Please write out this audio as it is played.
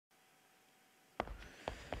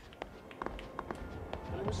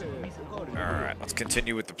Alright, let's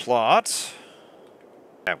continue with the plot.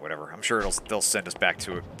 Yeah, whatever. I'm sure they'll send us back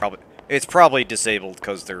to it. It's probably disabled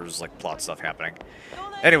because there's like plot stuff happening.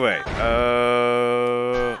 Anyway,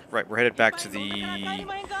 right, we're headed back to the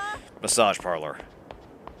massage parlor.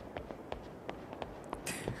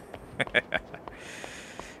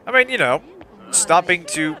 I mean, you know, stopping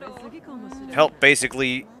to help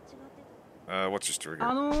basically, what's your story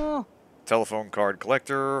here? Telephone card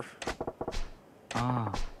collector.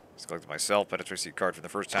 Just collected myself, but after I see a card for the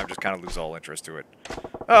first time, just kind of lose all interest to it.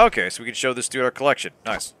 Oh, okay, so we can show this dude our collection.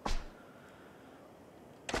 Nice.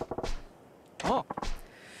 Oh.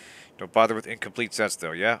 Don't bother with incomplete sets,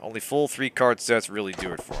 though, yeah? Only full 3-card sets really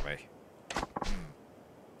do it for me.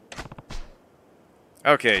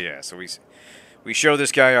 Okay, yeah, so we show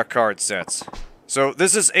this guy our card sets. So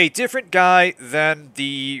this is a different guy than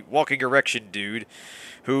the walking erection dude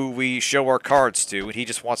who we show our cards to, and he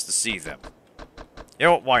just wants to see them. You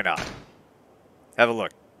know what? Why not? Have a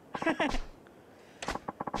look.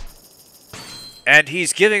 And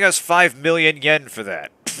he's giving us 5 million yen for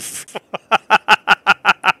that.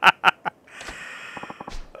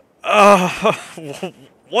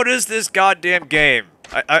 What is this goddamn game?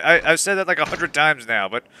 I've said that like 100 times now,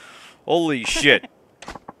 but holy shit.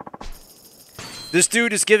 This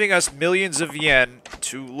dude is giving us millions of yen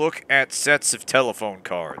to look at sets of telephone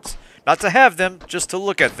cards. Not to have them, just to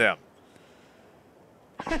look at them.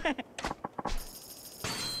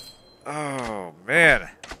 Oh, man.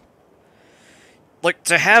 Like,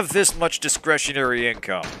 to have this much discretionary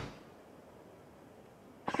income.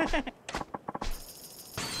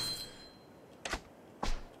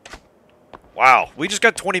 Wow, we just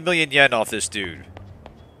got 20 million yen off this dude.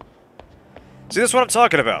 See, that's what I'm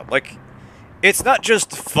talking about. Like, it's not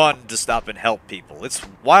just fun to stop and help people. It's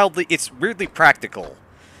weirdly practical.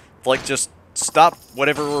 Like, just stop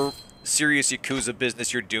whatever serious Yakuza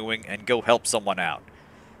business you're doing and go help someone out.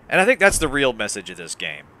 And I think that's the real message of this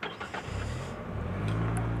game.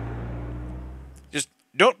 Just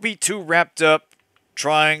don't be too wrapped up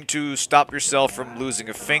trying to stop yourself from losing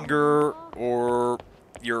a finger or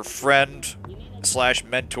your friend /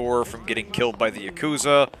 mentor from getting killed by the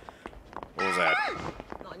Yakuza. What was that?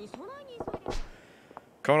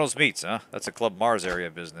 Kono's Meats, huh? That's a Club Mars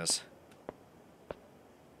area business.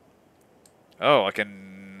 Oh, I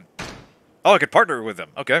can partner with them.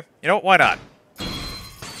 Okay. You know what? Why not?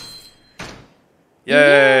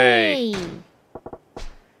 Yay!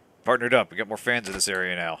 Partnered up. We got more fans in this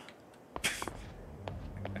area now.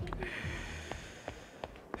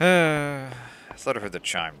 I thought I heard the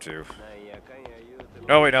chime, too.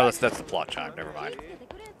 Oh, wait, no, that's the plot chime. Never mind.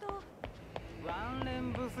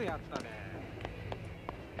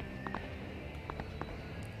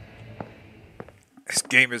 This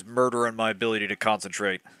game is murdering my ability to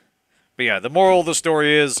concentrate. But yeah, the moral of the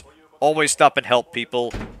story is, always stop and help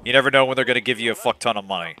people. You never know when they're going to give you a fuck ton of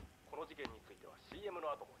money.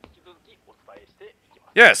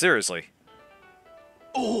 Yeah, seriously.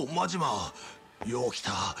 Oh, Majima.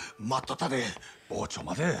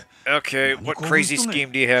 Okay, what crazy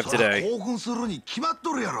scheme do you have today?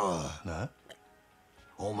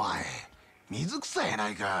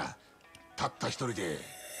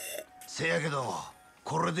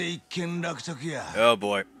 Oh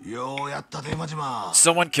boy.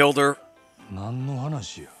 Someone killed her.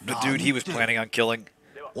 The dude he was planning on killing.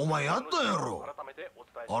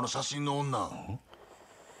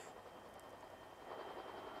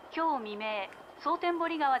 今日未明、蒼天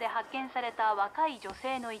堀川で発見された若い女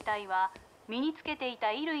性の遺体は、身につけていた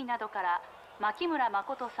衣類などから牧村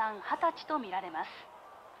誠さん20歳とみられます。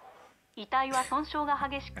遺体は損傷が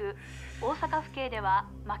激しく、大阪府警では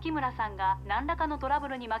牧村さんが何らかのトラブ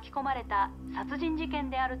ルに巻き込まれた殺人事件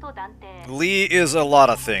であると断定。Lee is a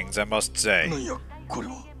lot of things, I must say.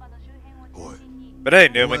 But hey,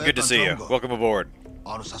 Newman, good to see you. Welcome aboard.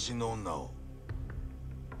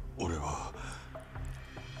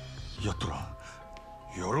 やっとらん。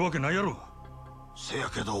やるわけないやろ。せや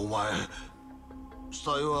けどお前、死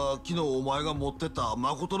体は昨日お前が持ってた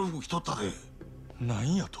誠の服着とったで。な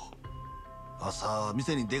んやと。朝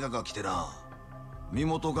店にデカが来てな。身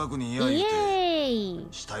元確認や言うて。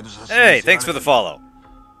死体の写真。Hey, thanks for the follow.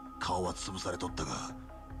 顔は潰されとったが、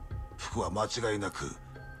服は間違いなく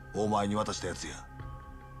お前に渡したやつや。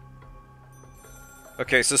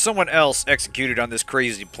Okay, so someone else executed on this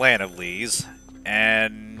crazy plan of Lee's,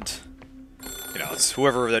 and you know, it's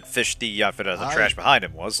whoever that fished the outfit out of the trash behind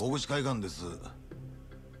him was.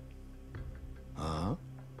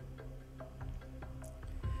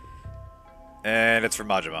 And it's for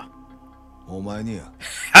Majima.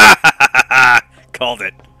 Called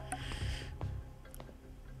it.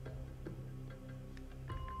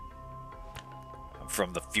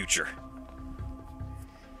 from the future.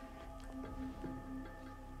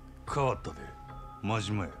 変わったで、真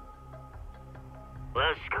島や。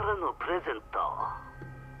わしからのプレゼント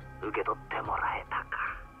受け取ってもらえたか。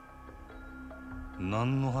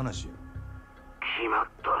何の話や。決まっ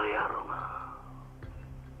とるやろが。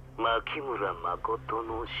牧村誠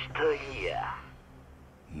の死体や。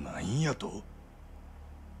なんやと。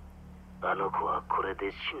あの子はこれ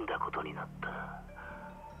で死んだことになった。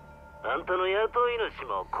あんたの雇い主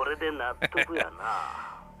もこれで納得や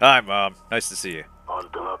な。Hi, Mom. Nice to see you. あん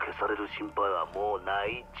たが消される心配はもうな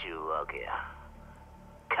いっちゅうわけや。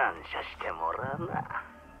感謝してもらうな。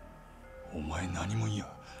お前何もんや。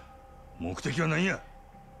目的は何や。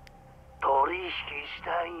取引し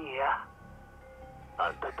たいんや。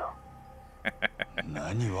あんたと。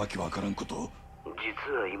何わけわからんこと。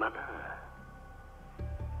実は今な、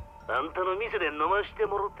あんたの店で飲まして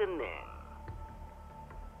もろてんね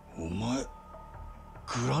ん。お前グ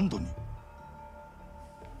ランドに。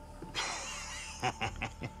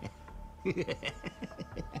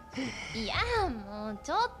いや、もう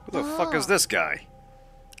ちょっと。 Who the fuck is this guy?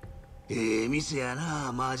 店や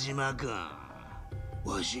な、真島君。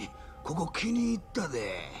わしここ気に入った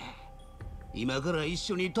で。今から一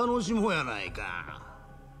緒に楽しもうやないか。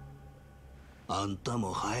あんた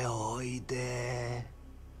も早おいで。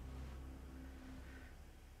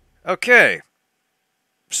Okay.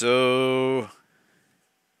 So...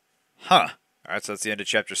 Huh. Alright, so that's the end of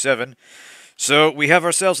Chapter 7. So, we have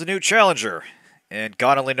ourselves a new challenger. And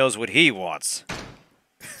God only knows what he wants.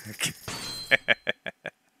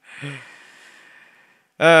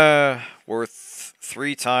 Worth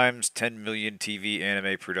 3 times 10 million TV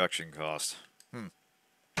anime production cost.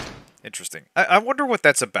 Interesting. I wonder what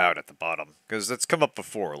that's about at the bottom. Because that's come up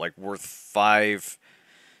before. Like, worth 5...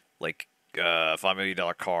 Like, $5 million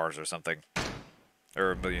cars or something.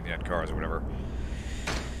 Or $1 million cars or whatever.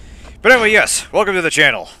 But anyway, yes. Welcome to the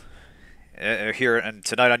channel. Here and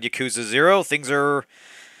tonight on Yakuza 0, things are...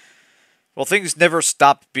 Well, things never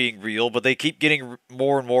stop being real, but they keep getting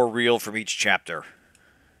more and more real from each chapter.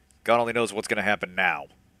 God only knows what's going to happen now.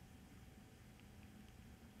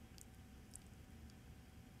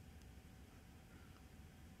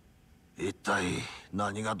 That's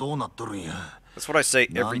what I say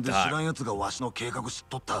every time.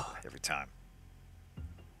 Every time.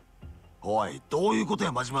 おい、どういうこと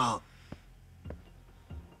や、真島。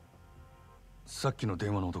さっきの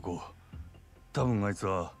電話の男、多分あいつ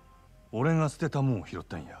は俺が捨てたもんを拾っ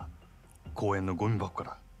たんや。公園のゴミ箱か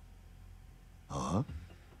ら。ああ？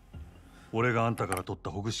俺があんたから取っ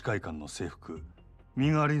たほぐし会館の制服、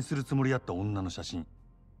身代わりにするつもりやった女の写真。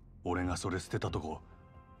俺がそれ捨てたとこ、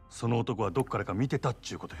その男はどっからか見てたっ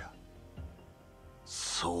ちゅうことや。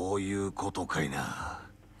そういうことかいな。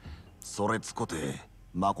それつこて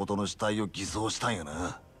誠の死体を偽装したんや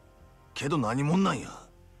な。けど何者なんや。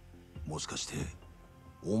もしかして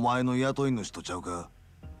お前の雇い主とちゃうか。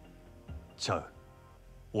ちゃう。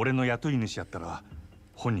俺の雇い主やったら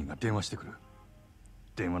本人が電話してくる。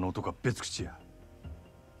電話の男は別口や。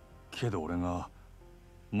けど俺が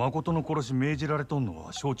誠の殺し命じられとんの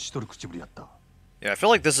は承知しとる口ぶりやった。Yeah, I feel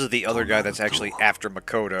like this is the other guy that's actually after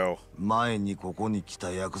Makoto. 前にここに来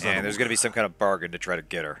たヤクザの。 And there's gonna be some kind of bargain to try to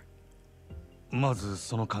get her. まず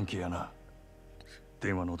その関係やな。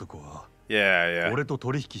電話の男は Yeah, yeah. 俺と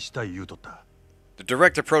取引したい言うとった。The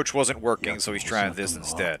direct approach wasn't working, so he's trying this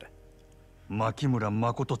instead. 牧村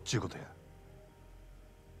誠っちゅうことや。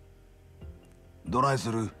どないす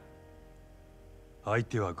る？相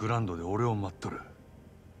手はグランドで俺を待っとる。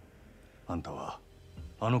あんたは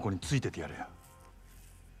あの子についててやれや。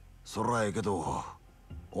そらええけど、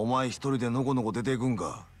お前一人でのこのこ出ていくん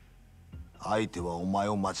か。相手はお前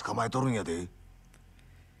を待ち構えとるんやで。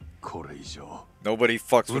これ以上。Nobody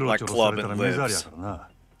fucks with my club and lives.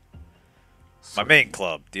 My main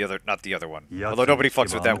club, not the other one. Although nobody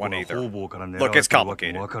fucks with that one either. Look, it's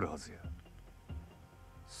complicated.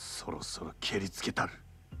 そろそろ蹴りつけたる。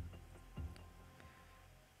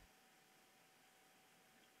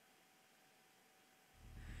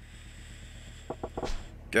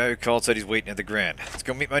Guy who called said he's waiting at the Grand. Let's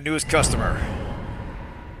go meet my newest customer.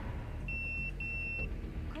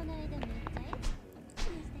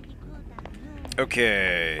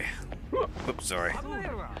 Okay. Oops, sorry.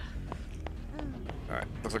 Alright,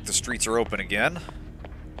 looks like the streets are open again.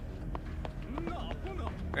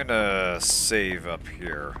 I'm gonna save up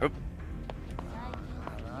here. Oop.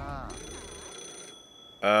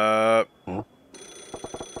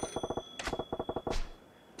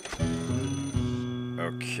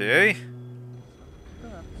 Okay.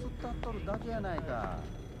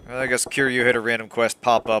 I guess Kiryu had a random quest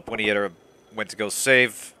pop up when he went to go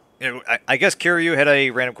save You know, I guess Kiryu had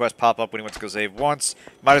a random quest pop up when he went to go save once.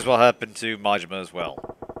 Might as well happen to Majima as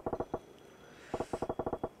well.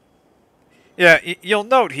 Yeah, you'll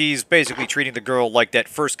note he's basically treating the girl like that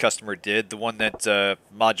first customer did, the one that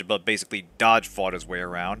Majima basically dodge-fought his way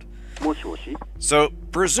around. So,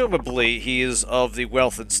 presumably, he is of the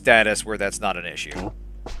wealth and status where that's not an issue.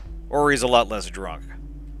 Or he's a lot less drunk.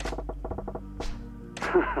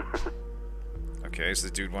 Okay, so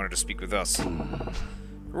the dude wanted to speak with us.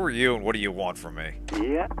 Who are you and what do you want from me?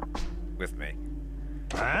 Yeah. With me.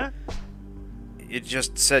 Huh? You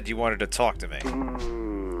just said you wanted to talk to me.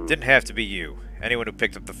 Didn't have to be you. Anyone who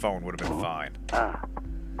picked up the phone would have been fine.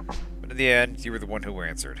 But in the end, you were the one who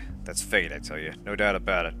answered. That's fate, I tell you. No doubt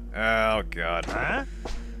about it. Oh, God. Huh?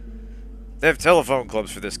 They have telephone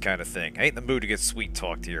clubs for this kind of thing. I ain't in the mood to get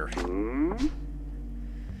sweet-talked here. You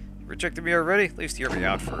rejected me already? At least hear me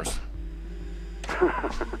out first.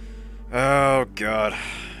 Oh, God.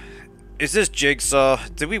 Is this Jigsaw?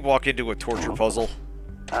 Did we walk into a torture puzzle?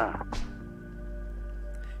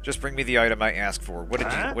 Just bring me the item I asked for. What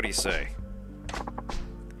do you say?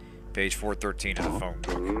 Page 413 of the phone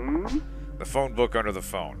book. The phone book under the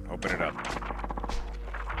phone. Open it up.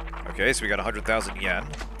 Okay, so we got 100,000 yen.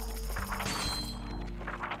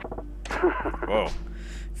 Whoa.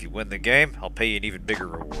 If you win the game, I'll pay you an even bigger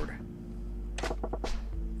reward.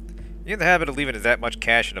 You in the habit of leaving that much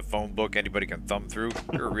cash in a phone book anybody can thumb through?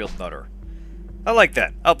 You're a real nutter. I like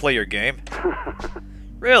that. I'll play your game.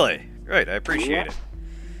 Really? Great, I appreciate it.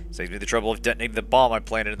 Saves me the trouble of detonating the bomb I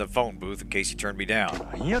planted in the phone booth in case you turn me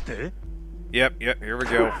down. Yep, here we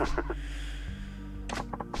go.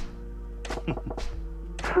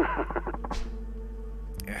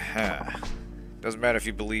 Doesn't matter if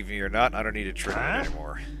you believe me or not, I don't need to trigger it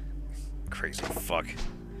anymore. Crazy fuck.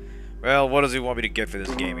 Well, what does he want me to get for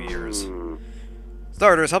this game of yours?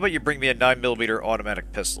 Starters, how about you bring me a 9mm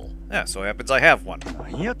automatic pistol? Yeah, so it happens I have one.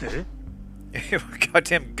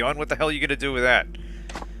 Goddamn gun, what the hell are you gonna do with that?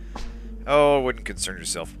 Oh, I wouldn't concern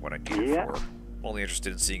yourself with what I need it for. I'm only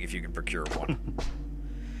interested in seeing if you can procure one.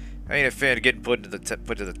 I ain't a fan of getting put to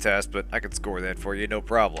the test, but I can score that for you, no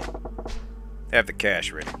problem. Have the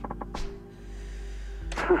cash ready.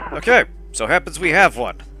 Okay, so happens we have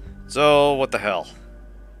one. So, what the hell?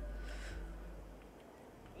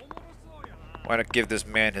 Why not give this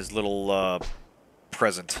man his little,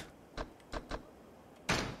 present?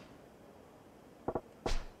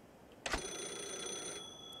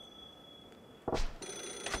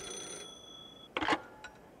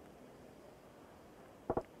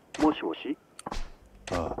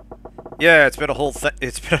 Yeah, it's been a whole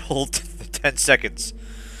 10 seconds.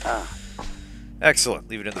 Excellent.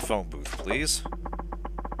 Leave it in the phone booth, please.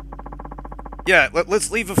 Yeah,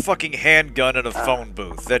 let's leave a fucking handgun in a phone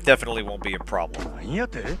booth. That definitely won't be a problem.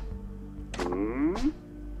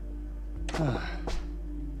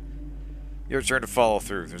 Your turn to follow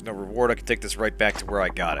through. There's no reward. I can take this right back to where I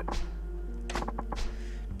got it.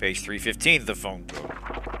 Page 315 of the phone book.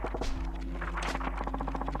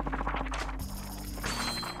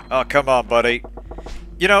 Oh, come on, buddy.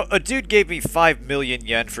 You know, a dude gave me 5 million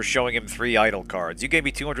yen for showing him 3 idle cards. You gave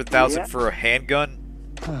me 200,000 for a handgun?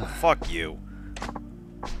 Fuck you.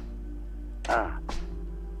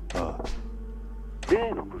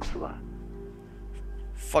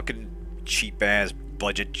 Fucking cheap-ass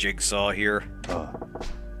budget Jigsaw here.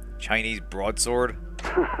 Chinese broadsword?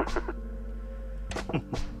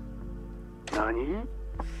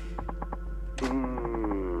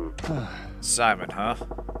 Simon, huh?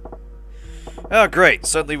 Oh, great.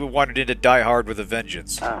 Suddenly we wandered into Die Hard with a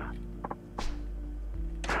vengeance.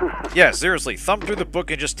 Yeah, seriously, thumb through the book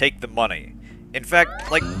and just take the money. In fact,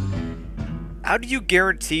 like, how do you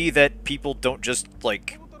guarantee that people don't just,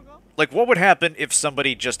 like, what would happen if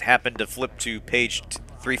somebody just happened to flip to page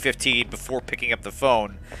 315 before picking up the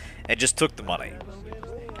phone and just took the money?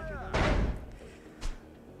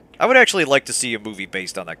 I would actually like to see a movie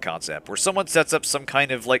based on that concept, where someone sets up some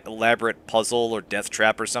kind of, like, elaborate puzzle or death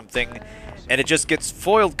trap or something, and it just gets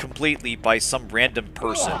foiled completely by some random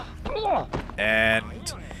person.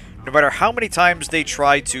 And no matter how many times they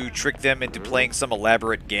try to trick them into playing some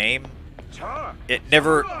elaborate game, it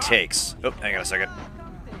never takes. Oh, hang on a second.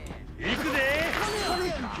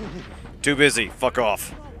 Too busy. Fuck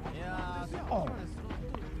off.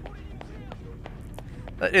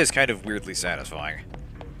 That is kind of weirdly satisfying.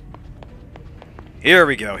 Here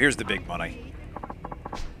we go. Here's the big money.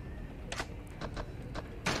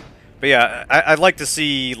 But yeah, I'd like to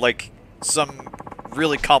see, like, some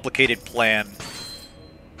really complicated plan.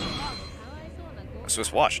 A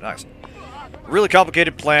Swiss watch, nice. Really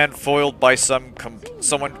complicated plan foiled by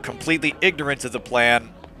someone completely ignorant of the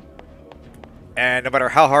plan And no matter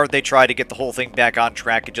how hard they try to get the whole thing back on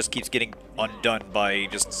track, it just keeps getting undone by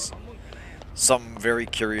just some very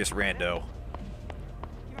curious rando.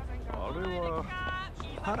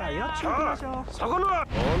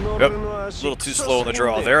 Yep, a little too slow in the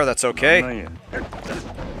draw there, that's okay. I'm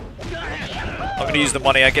gonna use the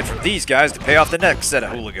money I get from these guys to pay off the next set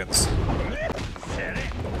of hooligans.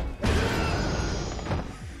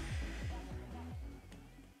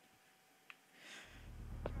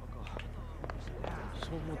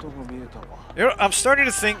 You know, I'm starting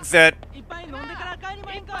to think that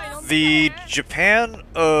the Japan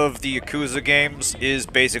of the Yakuza games is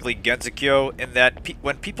basically Gensokyo in that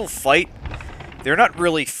when people fight, they're not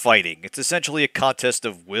really fighting. It's essentially a contest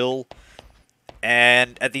of will,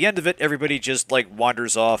 and at the end of it, everybody just, like,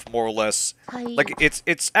 wanders off, more or less. Like,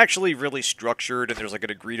 it's actually really structured, and there's, like,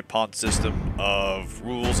 an agreed-upon system of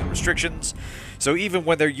rules and restrictions. So even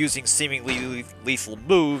when they're using seemingly lethal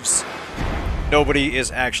moves, nobody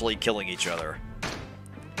is actually killing each other.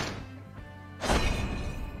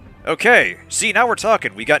 Okay, see, now we're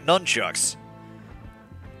talking. We got nunchucks.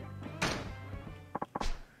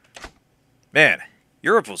 Man,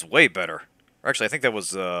 Europe was way better. Or actually, I think that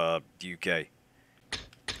was the UK.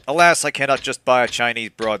 Alas, I cannot just buy a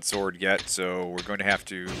Chinese broadsword yet, so we're going to have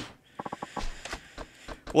to...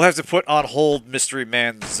 We'll have to put on hold Mystery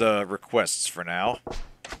Man's requests for now.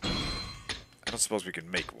 I don't suppose we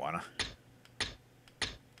can make one.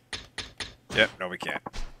 Yep, no we can't.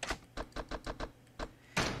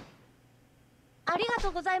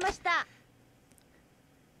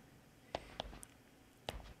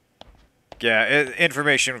 Yeah,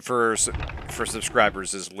 information for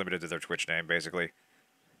subscribers is limited to their Twitch name, basically.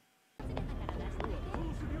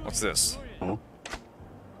 What's this? Huh?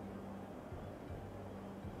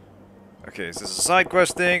 Okay, is this a side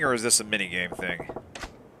quest thing, or is this a minigame thing?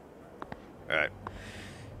 Alright.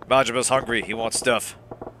 Majima's hungry, he wants stuff.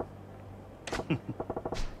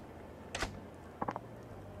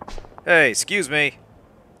 Hey, excuse me.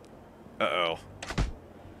 Uh-oh.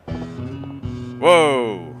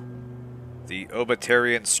 Whoa! The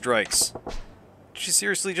Obatarian strikes. Did she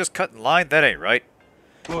seriously just cut in line? That ain't right.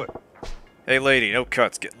 What? Hey lady, no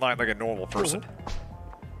cuts. Get in line like a normal person.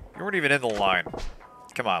 You weren't even in the line.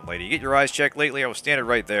 Come on, lady. You get your eyes checked lately? I was standing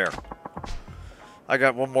right there. I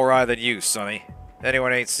got one more eye than you, sonny.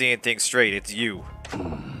 Anyone ain't seeing things straight, it's you.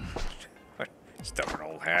 Stubborn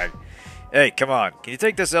old hag. Hey, come on. Can you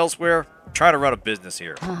take this elsewhere? I'm trying to run a business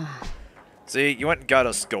here. See, you went and got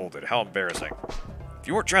us scolded. How embarrassing. If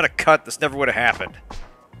you weren't trying to cut, this never would have happened.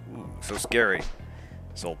 Ooh, so scary.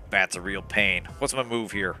 This old bat's a real pain. What's my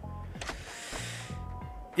move here?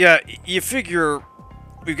 Yeah, you figure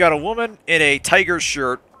we've got a woman in a tiger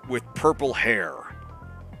shirt with purple hair.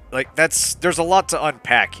 Like, there's a lot to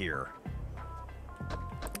unpack here.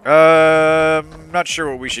 Not sure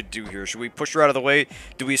what we should do here. Should we push her out of the way?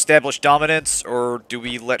 Do we establish dominance, or do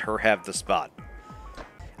we let her have the spot?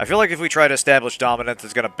 I feel like if we try to establish dominance,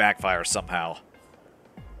 it's going to backfire somehow.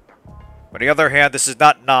 On the other hand, this is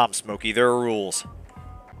not Nam, Smokey. There are rules.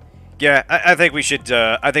 Yeah, I think we should,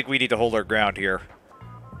 I think we need to hold our ground here.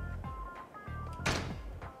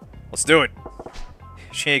 Let's do it.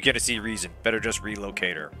 She ain't gonna see reason. Better just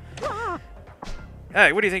relocate her.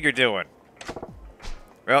 Hey, what do you think you're doing?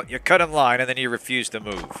 Well, you cut in line and then you refuse to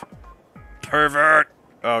move. Pervert!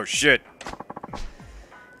 Oh, shit.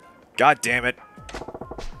 God damn it.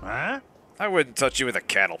 Huh? I wouldn't touch you with a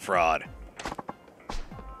cattle prod.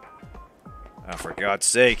 Oh, for God's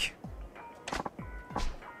sake.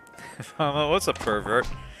 Mama, what's a pervert?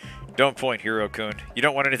 Don't point, Hiro-kun. You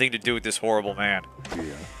don't want anything to do with this horrible man.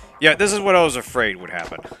 Yeah, this is what I was afraid would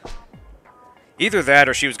happen. Either that,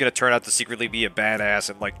 or she was going to turn out to secretly be a badass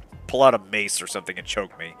and, like, pull out a mace or something and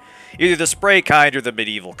choke me. Either the spray kind or the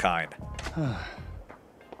medieval kind.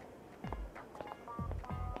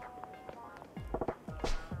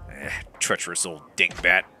 Treacherous old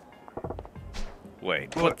dingbat.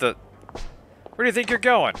 Wait, what the... Where do you think you're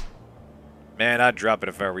going? Man, I'd drop it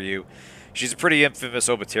if I were you. She's a pretty infamous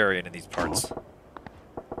Obatarian in these parts.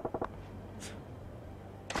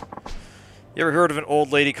 You ever heard of an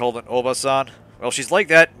old lady called an Obasan? Well, she's like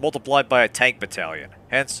that, multiplied by a tank battalion.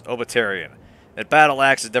 Hence, Obatarian. That battle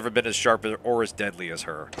axe has never been as sharp or as deadly as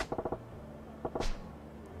her.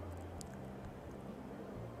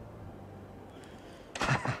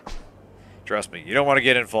 Trust me, you don't want to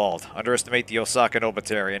get involved. Underestimate the Osakan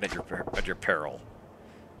Obatarian at your peril.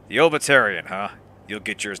 The Obatarian, huh? You'll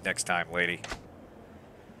get yours next time, lady.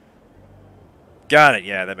 Got it.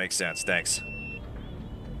 Yeah, that makes sense. Thanks.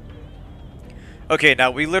 Okay,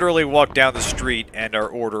 now we literally walk down the street and our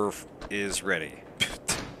order is ready.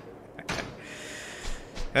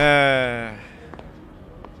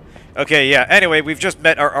 Okay, yeah, anyway, we've just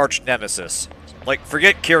met our arch nemesis. Like,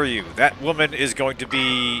 forget Kiryu. That woman is going to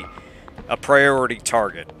be a priority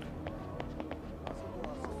target.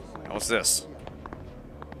 What's this?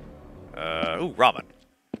 Ooh, ramen.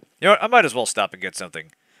 You know what, I might as well stop and get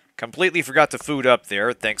something. Completely forgot to food up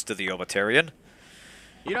there, thanks to the Obatarian.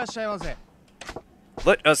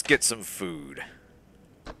 Let us get some food.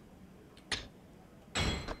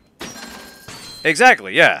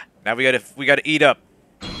 Exactly, yeah. Now we gotta eat up.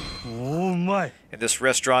 In this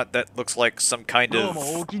restaurant that looks like some kind of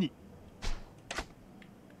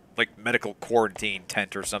like medical quarantine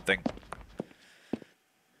tent or something.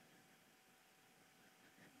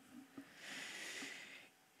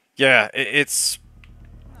 Yeah, it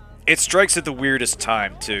strikes at the weirdest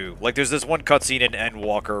time too. Like there's this one cutscene in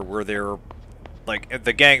Endwalker where they're like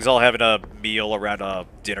the gang's all having a meal around a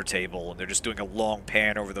dinner table and they're just doing a long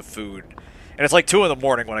pan over the food. And it's like 2 in the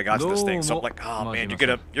morning when I got to this thing, so I'm like, oh man, you're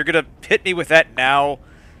gonna hit me with that now?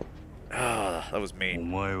 Ah, that was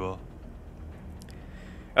mean.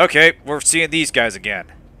 Okay, we're seeing these guys again.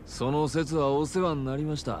 その説はお世話になり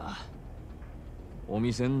ました。お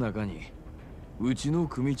店の中にうちの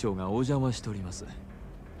組長がお邪魔しております。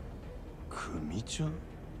組長?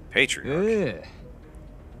 Patriarch. ええ。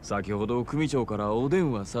先ほど組長からお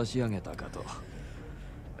電話差し上げたかと。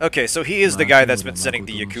Okay, so he is the guy that's been sending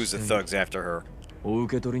the Yakuza thugs after her. お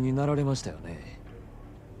受け取りになられましたよね。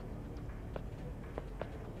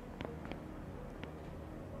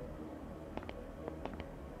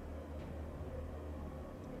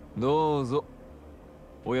どうぞ。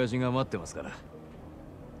親父が待ってますから。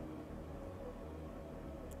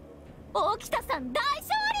大北さん大勝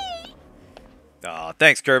利。Aw,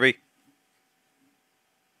 thanks, Kirby.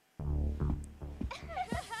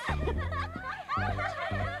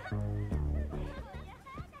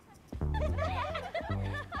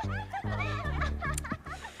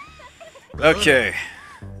 Okay.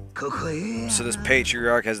 So this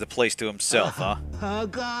patriarch has the place to himself, huh?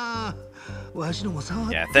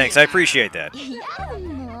 Yeah, thanks. I appreciate that. いや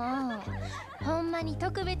もうほんまに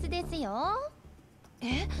特別ですよ。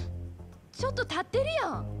え、ちょっと立ってるや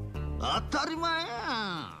ん。当たり前や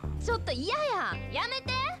ん。ちょっと嫌や。やめ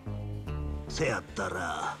て。せやった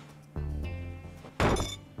ら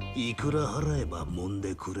いくら払えば揉ん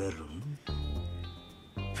でくれるん？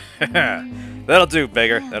 That'll do,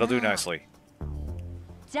 beggar. That'll do nicely.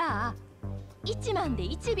 じゃあ1万で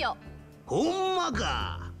1秒。ほんま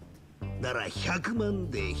か。なら100万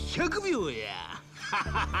で100秒や。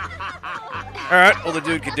Alright, well the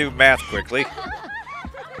dude can do math quickly.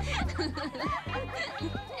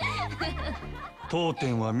 当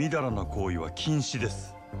店はみだらな行為は禁止で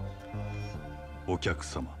す。お客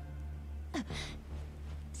様。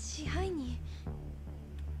支配人。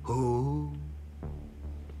ほ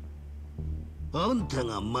う。あんた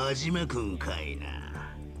が真面目くんかいな。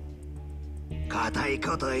固い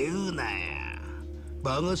こと言うなや。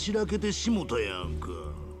場がしらけてしもたやんか。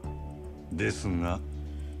ですが、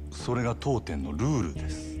それが当店のルールで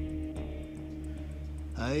す。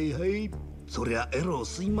はいはい、そりゃエロ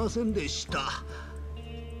すいませんでした。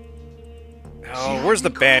Oh, where's the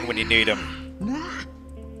band when you need him?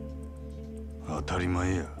 当たり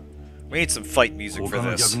前や。We need some fight music for 他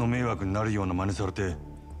の this. 客の迷惑になるような真似されて、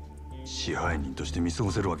支配人として見過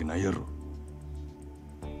ごせるわけないやろ。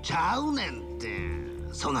ちゃうねんって。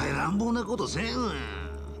そない乱暴なことせんわ。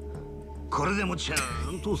これでもちゃ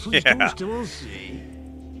んと筋通してますし。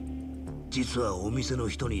実はお店の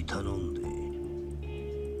人に頼んで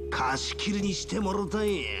貸し切りにしてもろた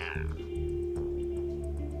んや。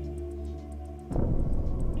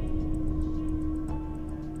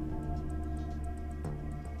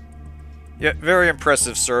Yeah, very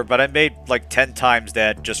impressive, sir, but I made like 10 times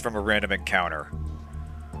that just from a random encounter.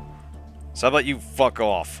 So how about you fuck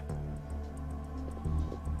off?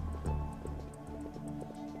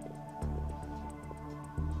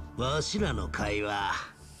 わしらの会話、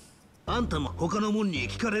あんたも他のもんに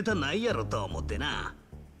聞かれたないやろと思ってな。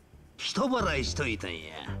人払いしといたんや。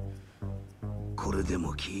これで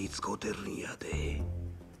も気使うてるんやで。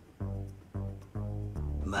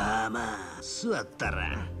まあまあ、座った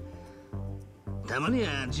ら。たまに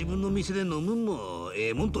は自分の店で飲むんもえ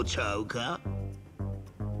えもんとちゃうか？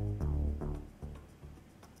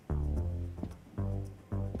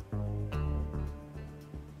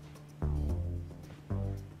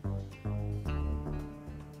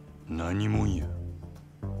何もんや。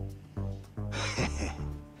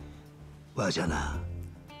わしゃな、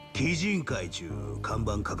鬼人会中看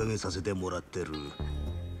板掲げさせてもらってる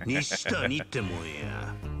西谷ってもん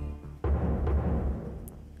や。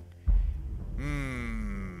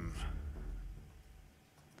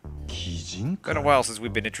鬼人 Been a while since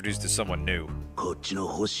we've been introduced to someone new. こっちの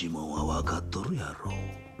欲しいもんは分かっとるやろ。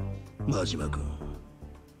真島君。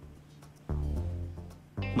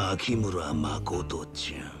牧村誠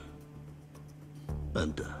ちゃん。あ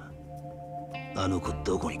んた、あの子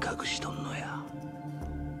どこに隠しとんのや。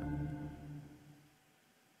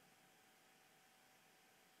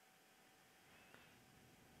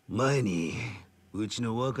前にうち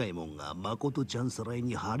の若いもんが誠ちゃんさらい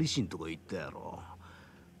にハリシンとこ行ったやろ。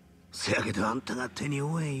せやけどあんたが手に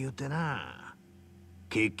負えん言うてな。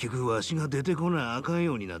結局わしが出てこなあかん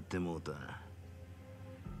ようになってもうた。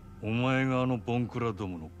お前があのボンクラど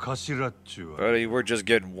もの頭っちゅうわ。Buddy, we're just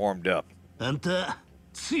getting warmed up. あんた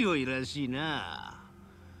強いらしいな。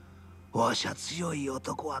わしゃ強い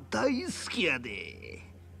男は大好きやで。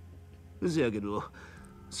せやけど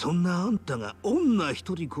そんなあんたが女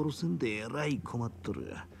一人殺せんでえらい困っと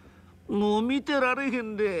る。もう見てられへ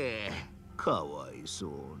んで。かわいそ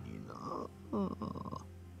うにな。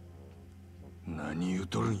何言う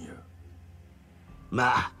とるんや。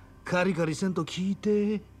まあカリカリせんと聞い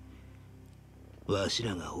て。わし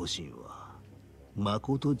らが欲しいんは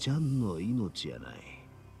誠ちゃんの命やない。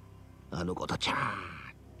あの子とちゃん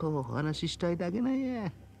とお話ししたいだけなん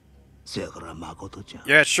や。せやから誠ちゃん。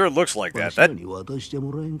Yeah, it sure looks like that. わしらに渡して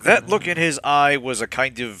もらえんかな。 That look in his eye was a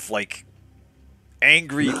kind of like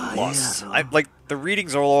angry lust. Like the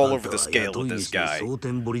readings are all over the scale with this guy. 蒼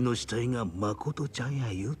天堀の死体が誠ちゃんや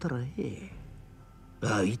言うたらええ。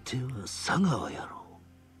相手は佐川やろ。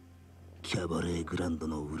キャバレーグランド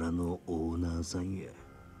の裏のオーナーさんや。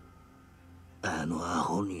あのア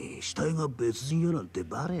ホに死体が別人やなんて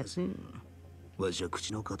バレやせん。わしは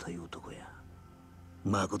口の固い男や。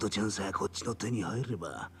誠ちゃんさえこっちの手に入れ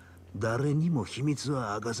ば誰にも秘密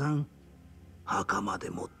は明かさん。墓ま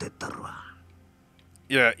で持ってったるわ。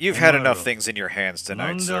Yeah, you've had enough things in your hands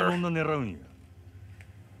なん tonight, であの sir. 女狙うんや。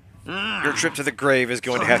Your trip to the grave is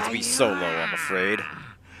going to have to be solo, I'm afraid.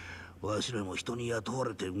 わしらも人に雇わ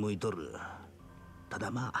れて動いとる。ただ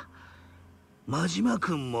まあ真島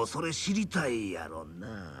君もそれ知りたいやろ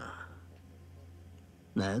な。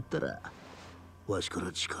なんやったらわしか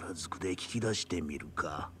ら力ずくで聞き出してみる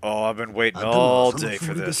か。 Oh, I've been waiting あんたも all その day つ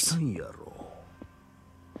for もりで来 this. たんやろ。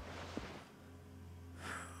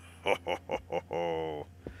 Ho, ho, ho, ho, ho.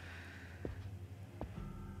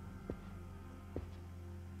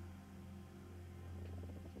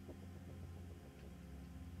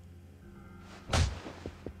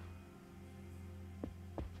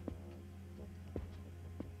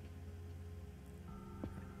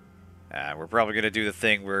 We're probably gonna do the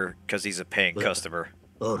thing where, because he's a paying customer.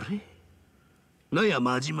 あれなんや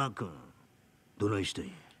真島君。どないして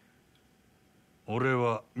ん。俺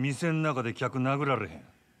は店ん中で客殴られへん。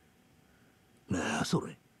なあそ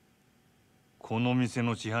れ。この店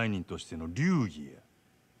の支配人としての流儀や。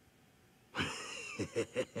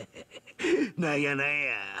なんやなん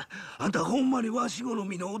や。あんたほんまにわし好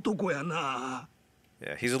みの男やな。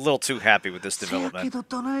 Yeah, he's a little too happy with this せやけ development. ど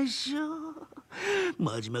どないしょ。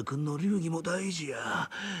真島君の流儀も大事や。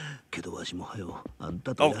けどわしもはよあん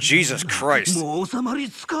たと Oh, Jesus Christ. もう収まり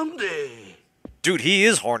つかんで。 Dude, he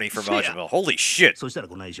is horny for Majima. Holy shit. そしたら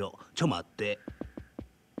こないしょ。ちょ待って。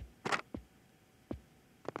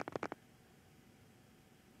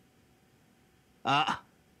あ、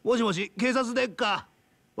もしもし警察でっか。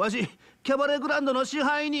わしキャバレーグランドの支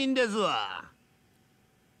配人ですわ。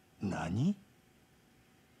何？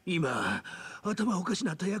今頭おかし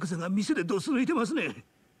なったヤクザが店でドス抜いてますね。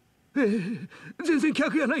全然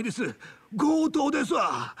客やないです。強盗です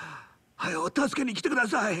わ。はよ助けに来てくだ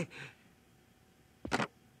さい。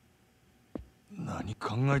何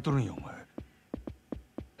考えとるんやお前。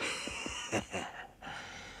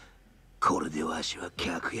これでわしは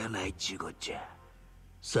客やないちゅうこっちゃ。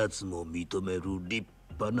札も認める立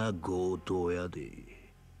派な強盗やで。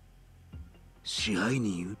支配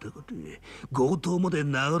人言うたことで強盗まで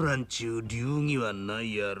殴らんちゅう流儀はな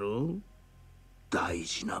いやろ。大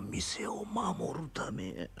事な店を守るた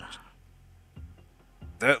め。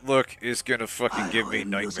 That look is gonna fucking give me 遠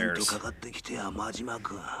慮せんと nightmares. かかってきてや真島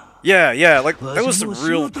君。 Yeah, yeah, like, that was some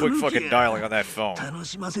real quick fucking dialing on that phone. 楽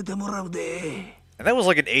しませてもらうで。 And that was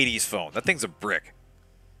like an 80s phone. That thing's a brick.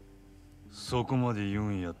 そこまで言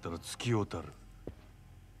うんやったら付き合うたる。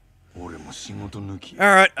俺も仕事抜き。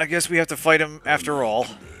Alright, I guess we have to fight him after all.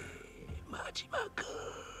 真島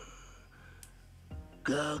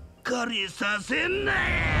君。がっかりさせんな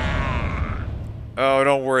や。 Oh,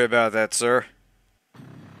 don't worry about that, sir.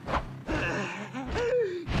 ゾ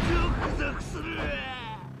クゾクするわ。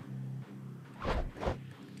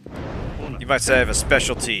 You might say I have a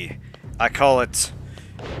specialty. I call it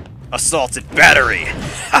assault and battery.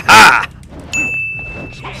 Haha!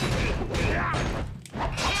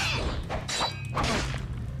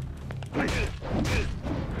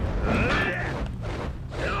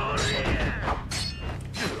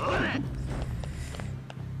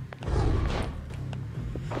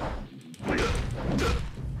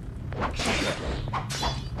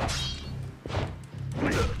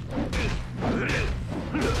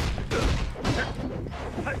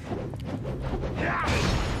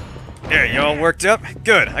 You all worked up?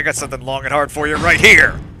 Good. I got something long and hard for you right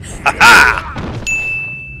here. Ha ha!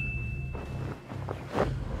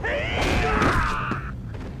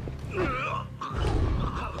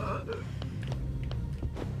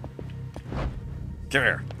 Come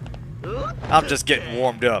here. I'm just getting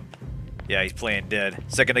warmed up. Yeah, he's playing dead.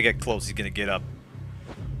 Second I get close, he's gonna get up.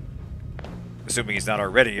 Assuming he's not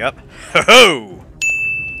already up. Ho-ho!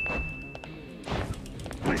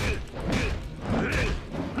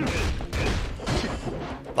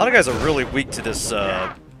 A lot of guys are really weak to this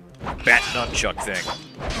bat nunchuck thing.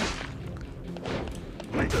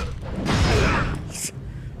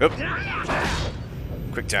 Oop.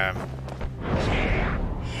 Quick time.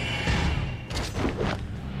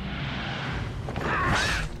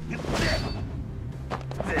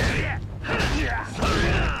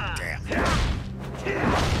 Damn.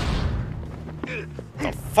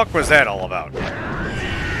 The fuck was that all about?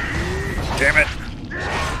 Damn it.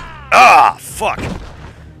 Ah, fuck.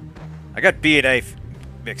 I got B and A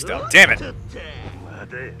mixed up. Damn it.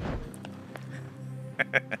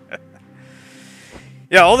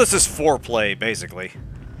 Yeah, all this is foreplay, basically.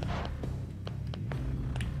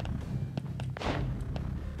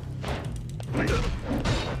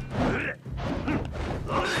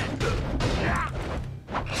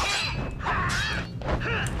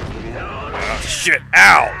 Oh, shit.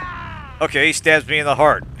 Ow! Okay, he stabs me in the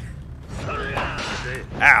heart.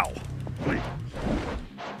 Ow.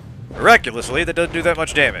 Miraculously, that doesn't do that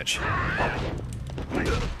much damage.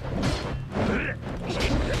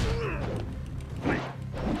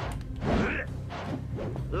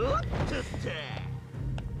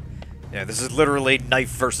 Yeah, this is literally knife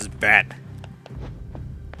versus bat.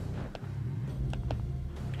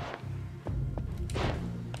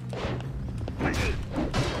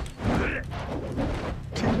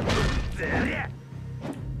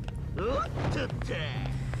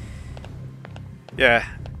 Yeah.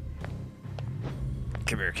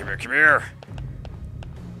 Come here, come here, come here.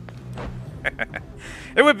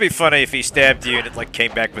 It would be funny if he stabbed you and it like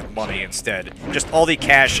came back with money instead. Just all the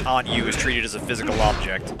cash on you is treated as a physical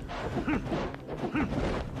object.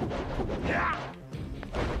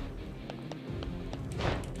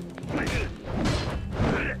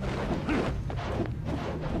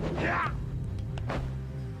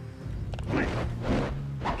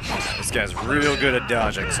 This guy's real good at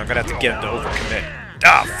dodging, so I'm gonna have to get him to overcommit.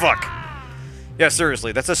 Ah, fuck! Yeah,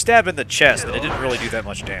 seriously, that's a stab in the chest, and it didn't really do that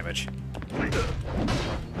much damage. I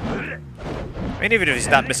mean, even if he's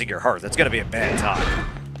not missing your heart, that's gonna be a bad time.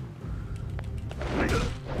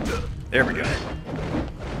 There we go.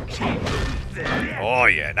 Oh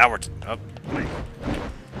yeah, now we're up.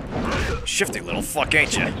 Shifty little fuck,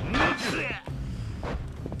 ain't you?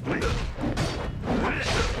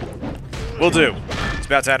 Will do. It's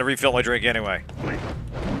about time to refill my drink anyway.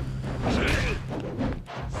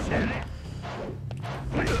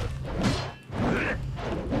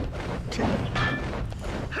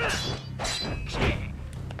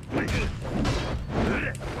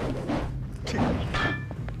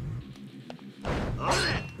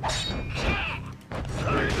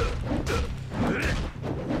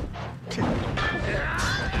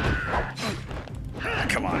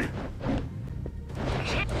 Come on.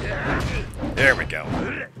 There we go.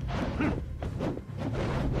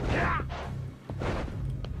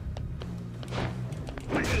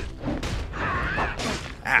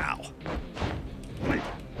 Ow.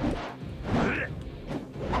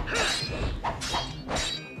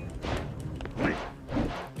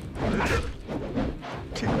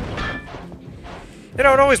 You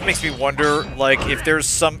know, it always makes me wonder, like, if there's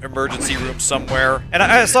some emergency room somewhere, and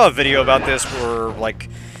I saw a video about this where, like,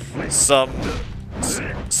 some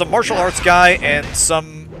martial arts guy and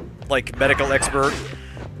some, like, medical expert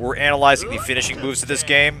were analyzing the finishing moves of this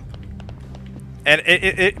game, and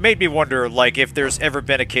it made me wonder, like, if there's ever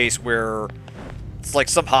been a case where it's like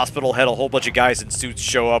some hospital had a whole bunch of guys in suits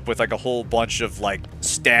show up with, like, a whole bunch of, like,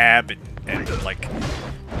 stab and like,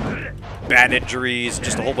 bad injuries,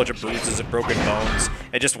 just a whole bunch of bruises and broken bones,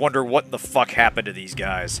 and just wonder what in the fuck happened to these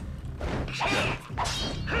guys.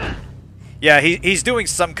 Yeah, he's doing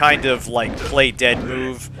some kind of, like, play dead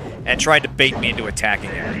move and trying to bait me into attacking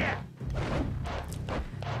him.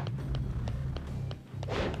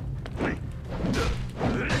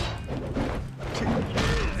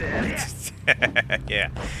 Yeah.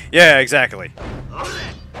 Yeah, exactly.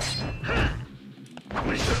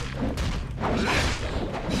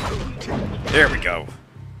 There we go.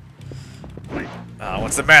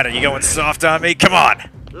 What's the matter? You going soft on me? Come on!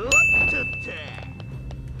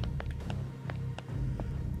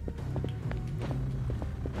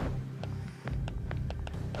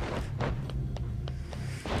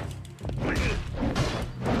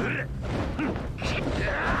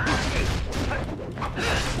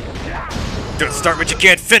 Don't start what you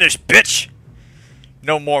can't finish, bitch!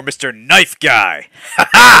 No more Mr. Knife Guy! Ha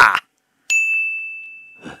ha!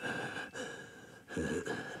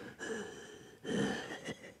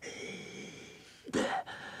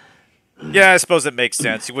 Yeah, I suppose it makes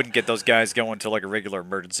sense. You wouldn't get those guys going to like a regular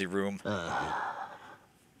emergency room.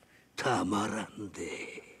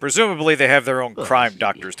 Presumably they have their own crime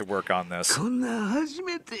doctors to work on this. こんなん初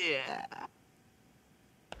めてや。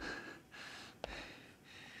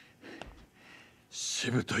し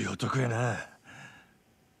ぶとい男やな。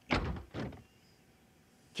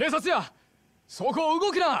警察や、そこ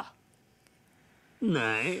動くな。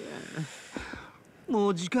なんや、も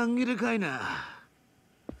う時間切れかいな。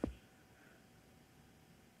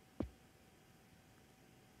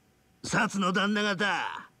薩の旦那方、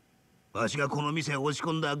わしがこの店を押し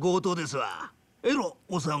込んだ強盗ですわ。えろ、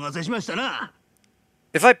お騒がせしましたな。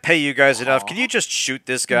If I pay you guys enough, can you just shoot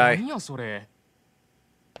this guy? 何やそれ。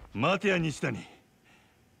待てや西谷。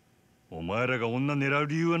お前らが女狙う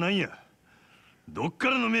理由は何や。どっか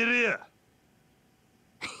らの命令や。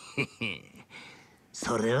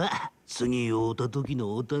それは次会うた時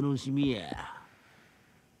のお楽しみや。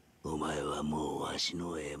お前はもうわし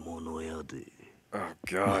の獲物やで。Oh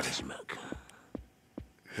god. マジマか。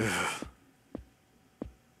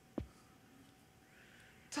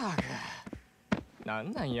たく。な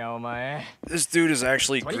んなんやお前。This dude is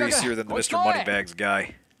actually greasier than the Mr. Moneybags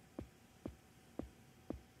guy.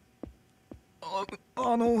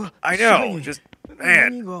 I know, just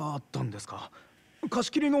man. 何があったんですか。貸し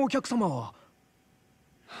切りのお客様は。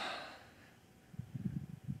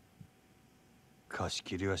貸し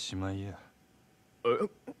切りはしまいや。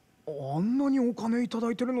あんなにお金いただ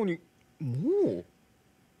いてるのに、もう。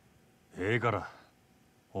ええから、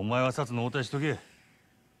お前は札の応対しとけ。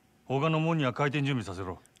他のもんには開店準備させ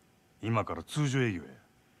ろ。今から通常営業や。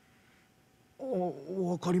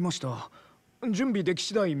わかりました。準備でき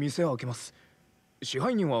次第店開けます。支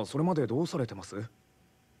配人はそれまでどうされてます？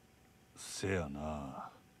せや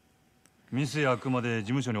な。店開くまで事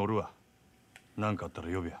務所におるわ。なんかあったら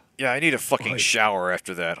呼べや。Yeah, I need a fucking shower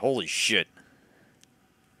after that. Holy shit.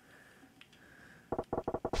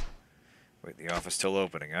 Wait, the office still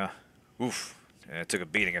opening, huh? Oof. Yeah, it took a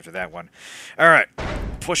beating after that one. Alright.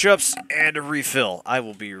 Push-ups and a refill. I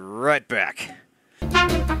will be right back.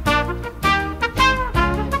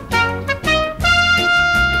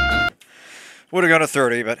 Would have gone to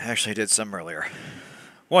 30, but actually did some earlier.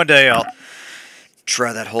 One day I'll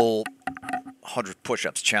try that whole 100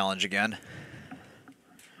 push-ups challenge again.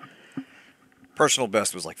 Personal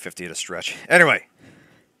best was like 50 at a stretch. Anyway.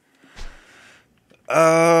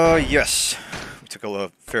 Yes. We took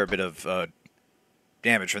a fair bit of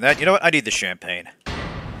damage from that. You know what? I need the champagne.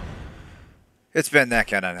 It's been that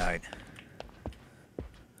kind of night.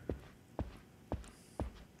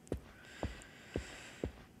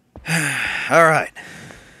 Alright.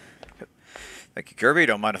 Thank you, Kirby.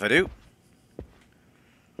 Don't mind if I do.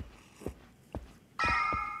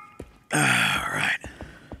 Alright.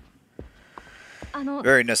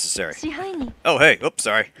 Very necessary. Oh, hey. Oops,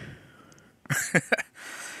 sorry.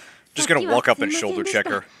 Just gonna walk up and shoulder check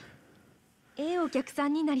her. Yeah,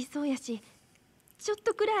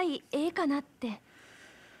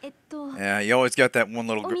 you always got that one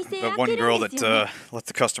little that one girl that lets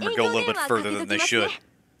the customer go a little bit further than they should.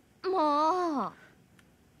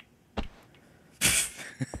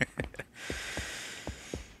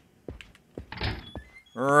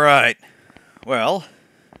 Right. Well.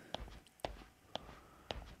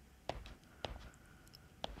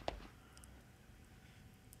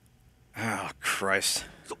 Oh, Christ.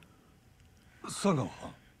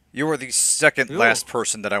 You are the second last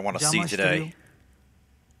person that I want to see today.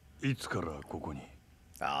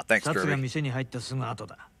 Ah, thanks, Kirby. 店に入ったすぐ後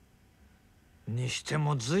だ。にして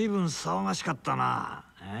も随分騒がしかったな。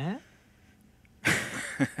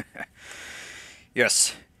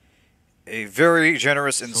Yes. A very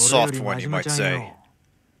generous and soft one, you might say.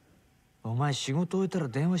 お前仕事終えたら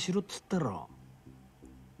電話しろっつったろ。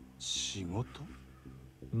仕事？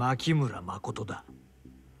牧村誠だ。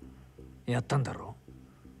やったんだろ。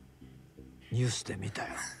ニュースで見たよ。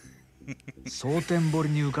蒼天堀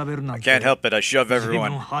に浮かべるなんて。I can't help it. I shove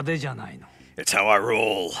everyone. 派手じゃないの。It's how I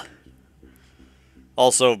roll.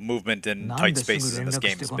 Also, movement in tight spaces in this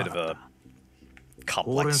game is a bit of a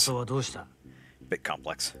complex. Bit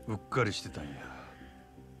complex. うっかりしてたんや。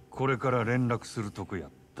これから連絡するとこや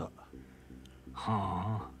った。は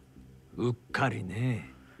あ、うっかりね。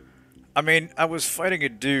I mean, I was fighting a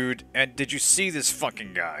dude, and did you see this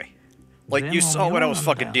fucking guy? Like, you saw what I was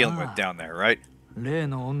fucking dealing with down there, right? 例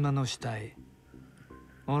の女の死体。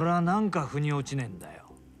俺はなんか腑に落ちねえんだよ。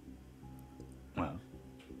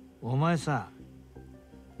お前さ、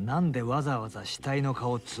なんでわざわざ死体の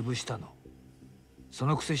顔を潰したの？そ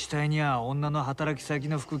のくせ死体には女の働き先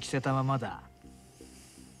の服着せたままだ。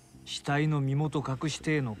死体の身元隠し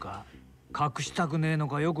てえのか隠したくねえの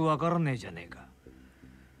かよくわからねえじゃねえか。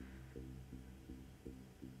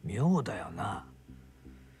妙だよな。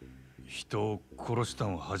人を殺した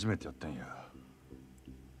んは初めてやったんや。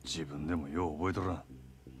自分でもよう覚えとらん。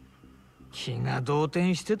気が動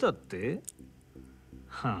転してたって？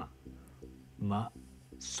はあ、ま、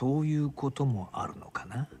そういうこともあるのか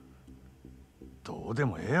な。どうで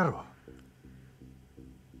もええやろ。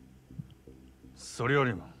それよ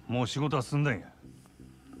りももう仕事は済んだんや。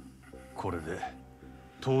これで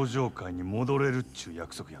登場会に戻れるっちゅう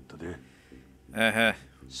約束やったで。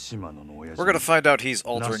島野の親父 We're gonna find out he's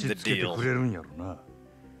altering the 成しつけて deal. くれるんやろな。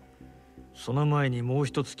その前にもう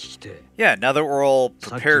一つ聞きて。Yeah, now that we're all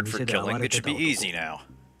prepared for killing, it should be easy now.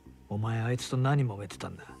 お前あいつと何揉めてた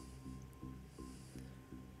んだ？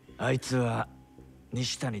あいつは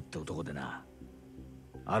西谷って男でな。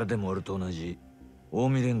あれでも俺と同じ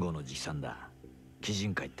近江連合の直参だ。鬼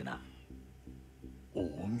人会ってな。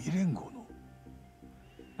近江連合の？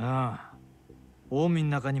ああ、近江の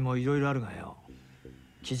中にもいろいろあるがよ。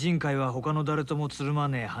鬼人会は他の誰ともつるま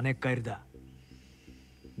ねえ跳ねっ返りだ。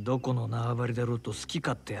どこの縄張りだろうと好き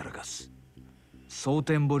勝手やらかす。蒼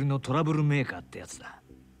天堀のトラブルメーカーってやつだ。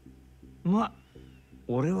ま、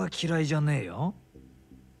俺は嫌いじゃねえよ。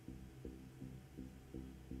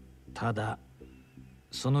ただ、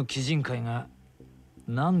その鬼人会が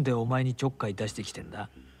なんでお前にちょっかい出してきてんだ？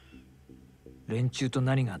連中と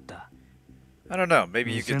何があった？ I don't know,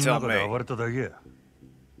 maybe you could tell 店の中で me. 暴れただけや。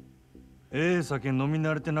ええ酒飲み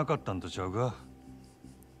慣れてなかったんとちゃうか？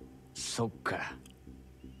そっか。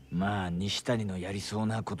まあ西谷のやりそう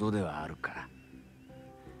なことではあるか。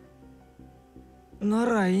な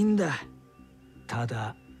らいいんだ。た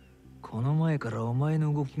だこの前からお前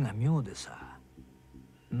の動きが妙でさ、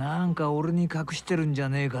なんか俺に隠してるんじゃ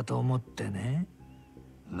ねえかと思ってね。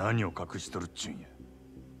何を隠しとるっちゅうんや。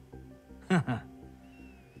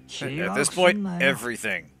At this point,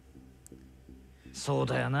 everything. そう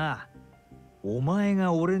だよな。お前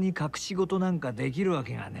が俺に隠し事なんかできるわ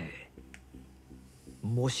けがねえ。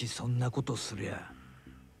もしそんなことすりゃ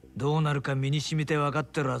どうなるか身に染みて分かっ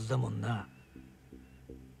てるはずだもんな。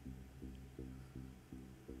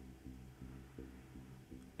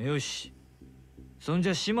よし、そんじ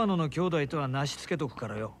ゃ島野の兄弟とはなしつけとくか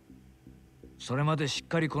らよ。それまでしっ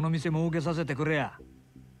かりこの店儲けさせてくれや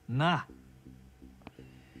な。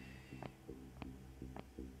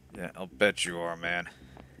 Yeah, I'll bet you are, man.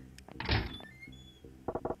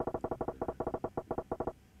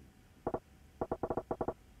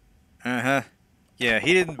 Uh-huh. Yeah,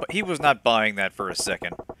 he was not buying that for a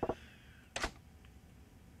second.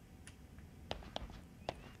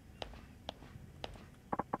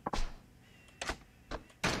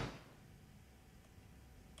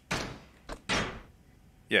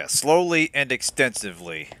 Yeah, slowly and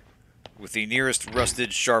extensively, with the nearest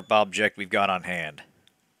rusted, sharp object we've got on hand.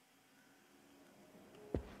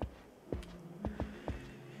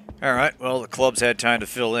 Alright, well, the club's had time to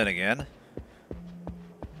fill in again.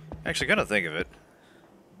 Actually, gonna think of it.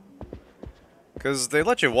 Because they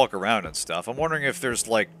let you walk around and stuff. I'm wondering if there's,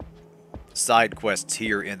 like, side quests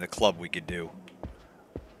here in the club we could do.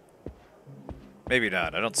 Maybe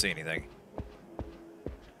not. I don't see anything.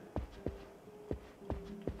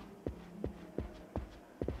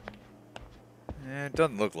 It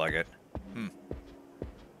doesn't look like it.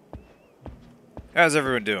 How's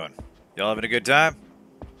everyone doing? Y'all having a good time?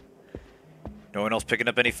 No one else picking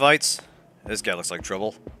up any fights? This guy looks like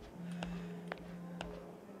trouble.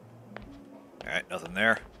 Alright, nothing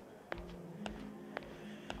there.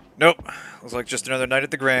 Nope. Looks like just another night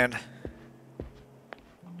at the Grand.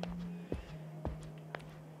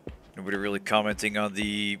 Nobody really commenting on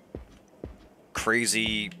the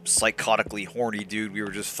crazy, psychotically horny dude we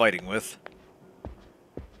were just fighting with.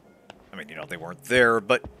 I mean, you know, they weren't there,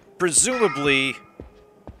 but presumably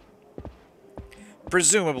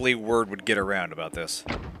word would get around about this.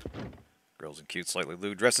 Girls in cute, slightly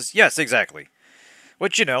lewd dresses. Yes, exactly.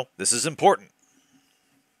 But you know, this is important.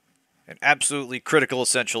 An absolutely critical,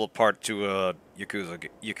 essential part to a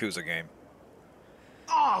Yakuza game.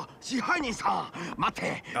 Ah, 支配人さん、待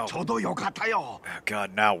て、ちょうどよかったよ。Oh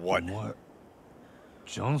God, now what? お前、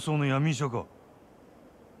雀荘の闇医者か。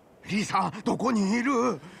リさん、どこにい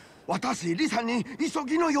る？私、リさんに急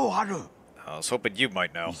ぎの用ある。I was hoping you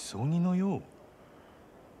might know. 急ぎの用？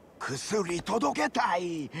薬届けた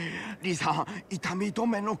い。リさん、痛み止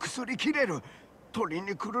めの薬切れる。取り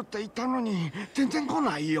に来るって言ったのに全然来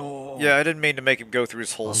ないよ。 Yeah, I didn't mean to make him go through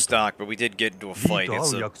his whole stock, but we did get into a fight.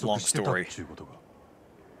 It's a long story.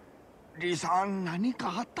 リさん何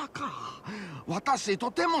かあったか。私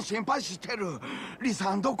とても心配してる。リ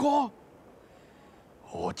さんどこ？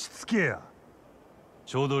落ち着けや。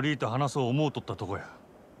ちょうどリーと話そう思うとったとこや。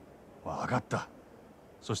わかった。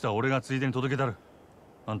そしたら俺がついでに届けたる。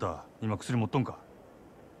あんた今薬持っとんか？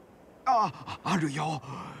あるよ。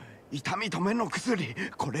痛み止めの薬、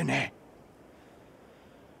これね。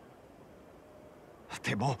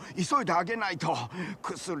でも急いであげないと。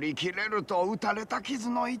薬切れると打たれた傷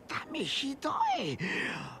の痛みひどい。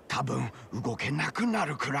多分動けなくな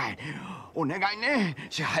るくらい。お願いね、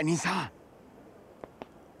支配人さん。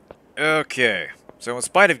Okay, so in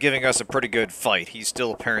spite of giving us a pretty good fight, he's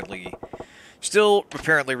still apparently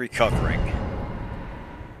recovering.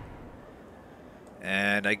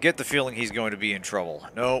 And I get the feeling he's going to be in trouble.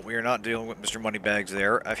 No, we are not dealing with Mr. Moneybags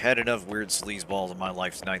there. I've had enough weird sleazeballs in my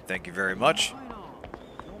life tonight, thank you very much.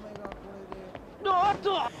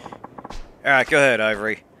 Alright, go ahead,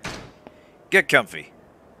 Ivory. Get comfy.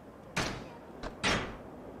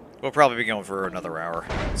 We'll probably be going for another hour.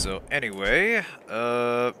 So, anyway,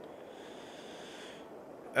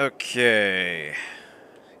 okay.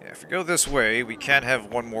 Yeah, if we go this way, we can have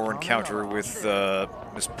one more encounter with,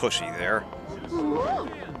 Miss Pushy there.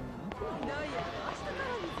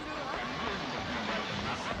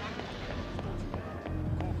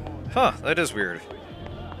 Huh, that is weird.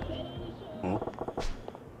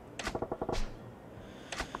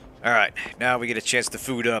 Alright, now we get a chance to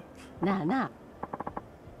food up. Oh,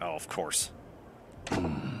 of course.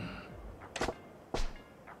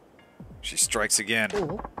 She strikes again.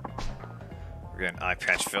 We're getting eye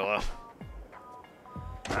patch fella.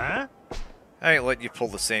 Huh? I ain't letting you pull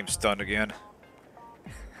the same stunt again.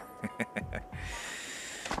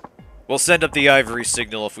 We'll send up the ivory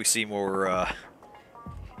signal if we see more,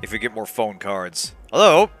 if we get more phone cards.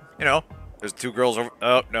 Although, you know, there's two girls over...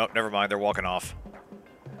 Oh, no, never mind, they're walking off.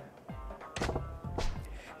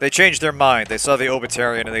 They changed their mind. They saw the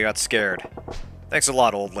Obatarian and they got scared. Thanks a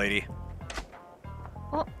lot, old lady.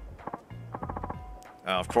 Oh,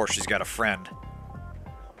 of course, she's got a friend.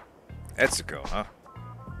 Etsuko, huh?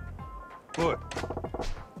 What?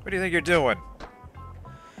 What do you think you're doing?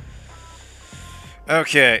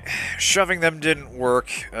 Okay, shoving them didn't work.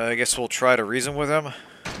 I guess we'll try to reason with them.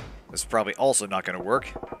 This is probably also not going to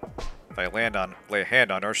work. If I lay a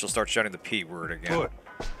hand on her, she'll start shouting the P word again. What?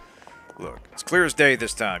 Look, it's clear as day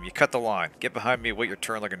this time. You cut the line. Get behind me and wait your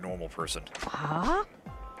turn like a normal person. Huh?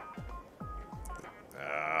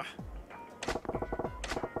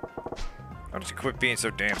 Why don't you quit being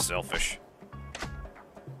so damn selfish?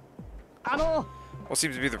 What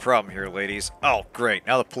seems to be the problem here, ladies? Oh, great.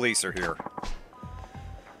 Now the police are here.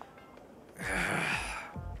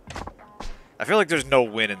 I feel like there's no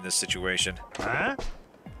win in this situation. Huh?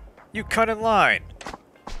 You cut in line.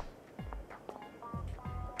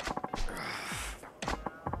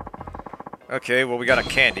 Okay, well, we got a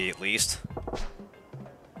candy at least.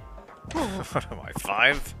 What am I,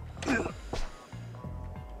 5?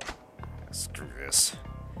 Screw this.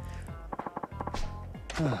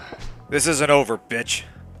 This isn't over, bitch.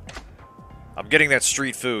 I'm getting that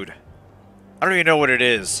street food. I don't even know what it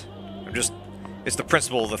is. It's the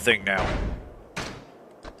principle of the thing now.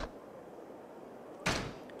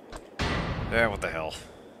 Yeah, what the hell.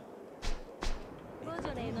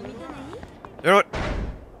 You know what?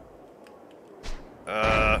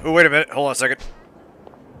 Oh, wait a minute. Hold on a second.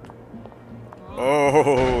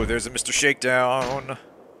 Oh, there's a Mr. Shakedown.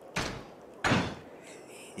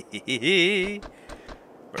 Wait,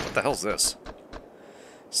 what the hell's this?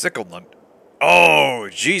 Sickle nut. Oh,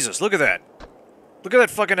 Jesus, look at that. Look at that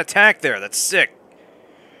fucking attack there. That's sick.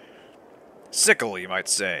 Sickle, you might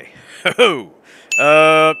say. Oh.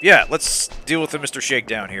 Yeah, let's deal with the Mr.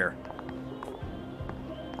 Shakedown here.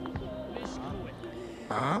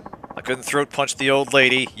 Huh? I couldn't throat punch the old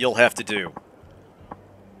lady. You'll have to do.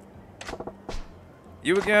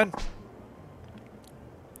 You again?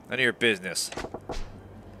 None of your business.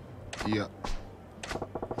 Yeah.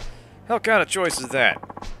 Hell kind of choice is that?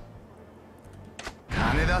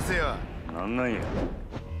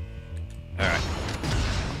 Alright.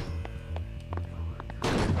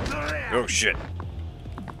 Oh shit.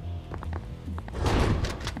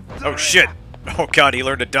 Oh shit! Oh god, he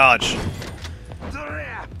learned to dodge.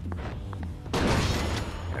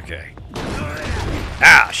 Okay.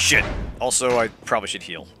 Ah, shit! Also, I probably should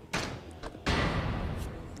heal.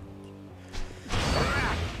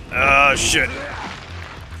 Ah, shit.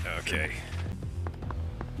 Okay.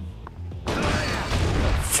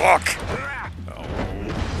 Fuck! Oh.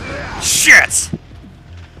 Shit!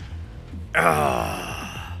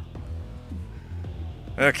 Ah.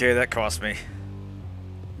 Okay, that cost me.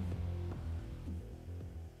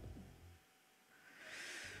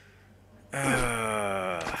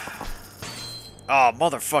 Oh,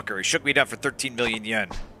 motherfucker. He shook me down for 13 million yen.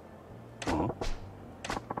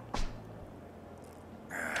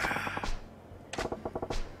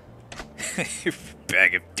 You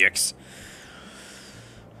bag of dicks.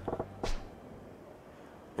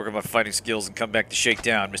 Work on my fighting skills and come back to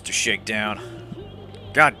Shakedown, Mr. Shakedown.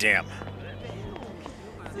 God damn.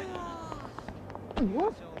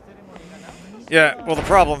 Yeah, well, the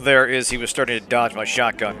problem there is he was starting to dodge my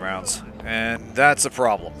shotgun rounds. And that's a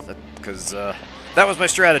problem. Because, that was my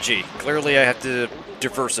strategy. Clearly, I have to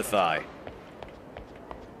diversify.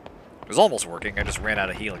 It was almost working. I just ran out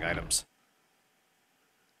of healing items.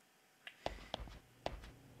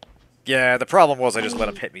 Yeah, the problem was I just let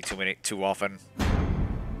him hit me too often.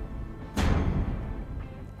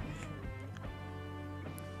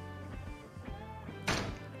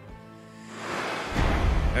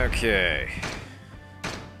 Okay.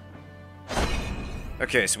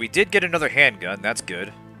 Okay, so we did get another handgun. That's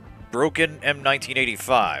good. Broken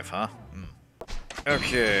M1985, huh?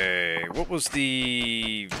 Okay, what was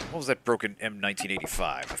that broken M1985?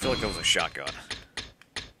 I feel like that was a shotgun.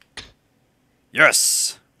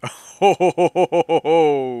 Yes!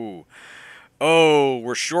 Oh,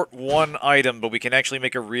 we're short one item, but we can actually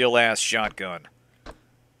make a real-ass shotgun.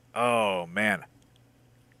 Oh, man.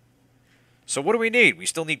 So what do we need? We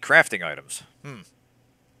still need crafting items.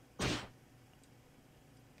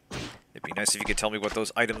 It'd be nice if you could tell me what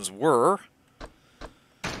those items were.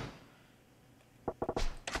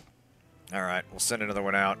 Alright, we'll send another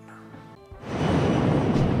one out.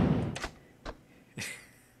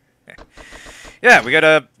 Yeah, we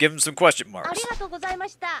gotta give him some question marks.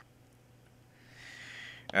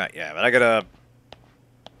 Yeah, but I gotta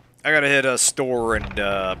hit a store and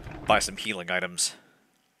buy some healing items.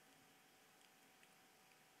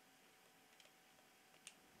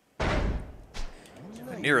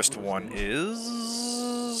 The nearest one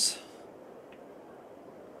is...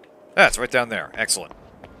 Ah, it's right down there. Excellent.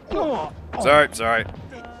 Sorry.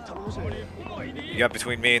 You got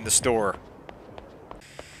between me and the store.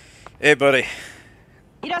 Hey, buddy.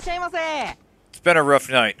 It's been a rough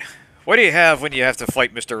night. What do you have when you have to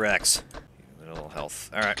fight Mr. X? Little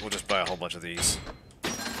health. Alright, we'll just buy a whole bunch of these.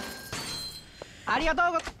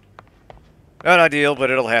 Not ideal,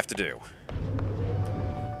 but it'll have to do.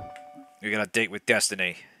 You're gonna date with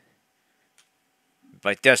Destiny.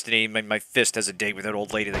 By Destiny, my fist has a date with that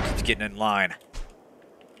old lady that keeps getting in line.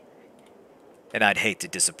 And I'd hate to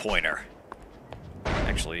disappoint her.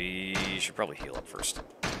 Actually, you should probably heal up first.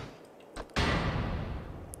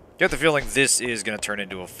 Get the feeling this is going to turn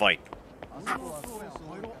into a fight.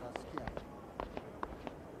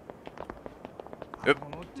 Oop.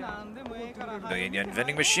 Million yen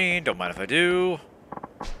vending machine, don't mind if I do.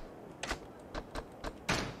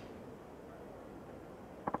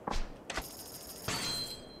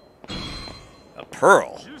 A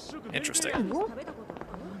pearl. Interesting.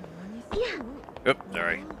 Oop,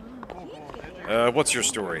 sorry. What's your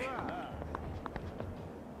story?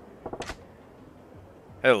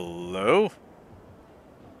 Hello?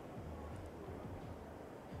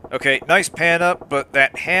 Okay, nice pan up, but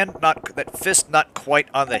that fist not quite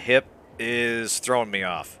on the hip is throwing me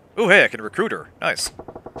off. Ooh, hey, I can recruit her. Nice.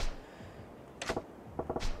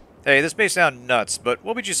 Hey, this may sound nuts, but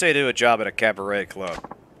what would you say to a job at a cabaret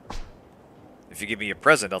club? If you give me a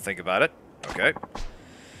present, I'll think about it. Okay.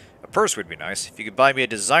 A purse would be nice. If you could buy me a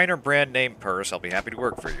designer brand name purse, I'll be happy to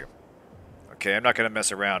work for you. Okay, I'm not going to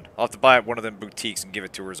mess around. I'll have to buy at one of them boutiques and give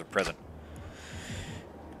it to her as a present.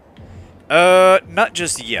 Not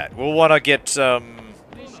just yet. We'll want to get some...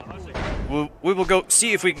 We will go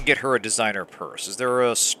see if we can get her a designer purse. Is there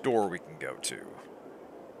a store we can go to?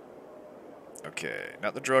 Okay,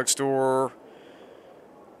 not the drugstore.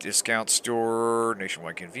 Discount store.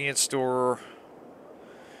 Nationwide convenience store.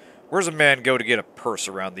 Where's a man go to get a purse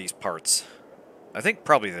around these parts? I think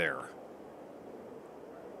probably there.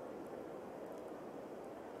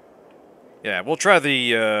 Yeah, we'll try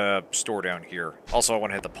the store down here. Also, I want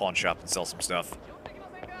to hit the pawn shop and sell some stuff.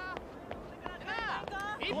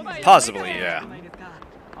 Possibly, yeah.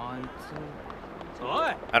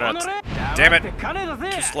 I don't know. Damn it!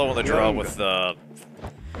 Too slow on the draw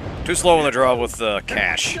with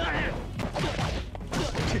cash.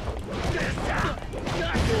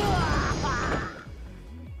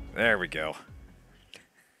 There we go.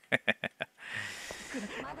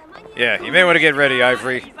 Yeah, you may want to get ready,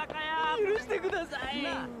 Ivory.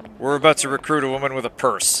 We're about to recruit a woman with a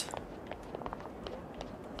purse.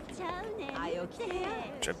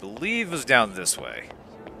 which I believe is down this way.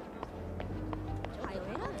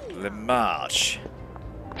 Le Marche.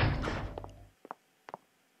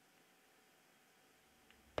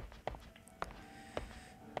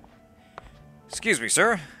 Excuse me,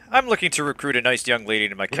 sir. I'm looking to recruit a nice young lady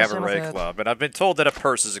to my cabaret club, and I've been told that a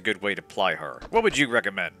purse is a good way to ply her. What would you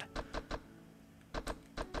recommend?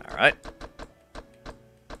 Alright.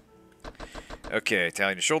 Okay,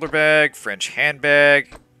 Italian shoulder bag, French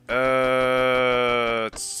handbag.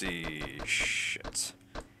 Let's see. Shit.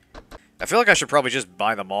 I feel like I should probably just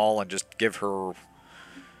buy them all and just give her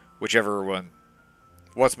whichever one.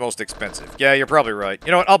 What's most expensive? Yeah, you're probably right.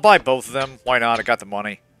 You know what? I'll buy both of them. Why not? I got the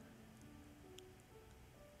money.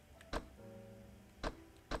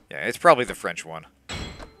 Yeah, it's probably the French one.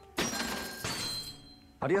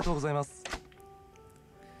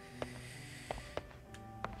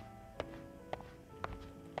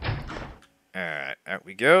 Alright, out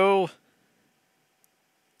we go.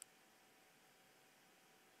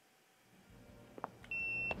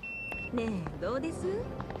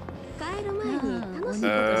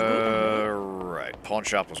 Right, pawn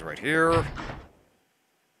shop was right here.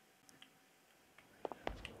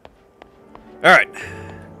 Alright.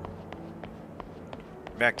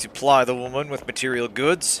 Back to ply the woman with material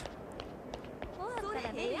goods.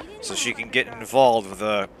 So she can get involved with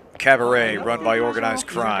a cabaret run by organized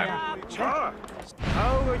crime.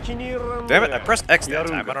 Damn it, I pressed X that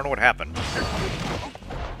time. I don't know what happened.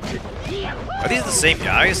 Are these the same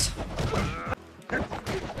guys?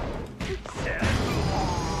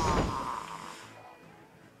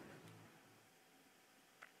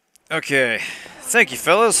 Okay. Thank you,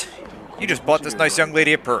 fellas. You just bought this nice young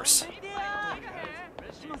lady a purse.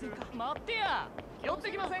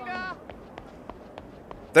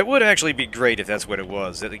 That would actually be great if that's what it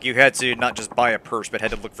was. That you had to not just buy a purse, but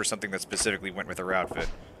had to look for something that specifically went with her outfit.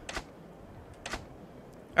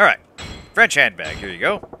 Alright. French handbag. Here you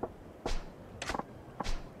go.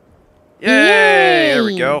 Yay! There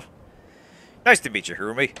we go. Nice to meet you,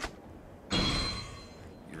 Harumi.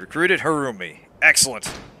 You recruited Harumi. Excellent.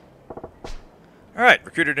 Alright,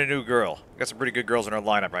 recruited a new girl. Got some pretty good girls in our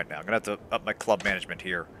lineup right now. I'm gonna have to up my club management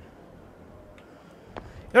here.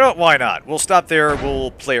 You know what? Why not? We'll stop there.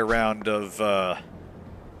 We'll play a round of,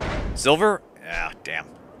 silver? Ah, damn.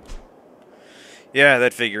 Yeah,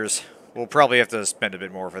 that figures. We'll probably have to spend a bit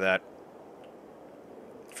more for that.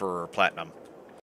 For platinum.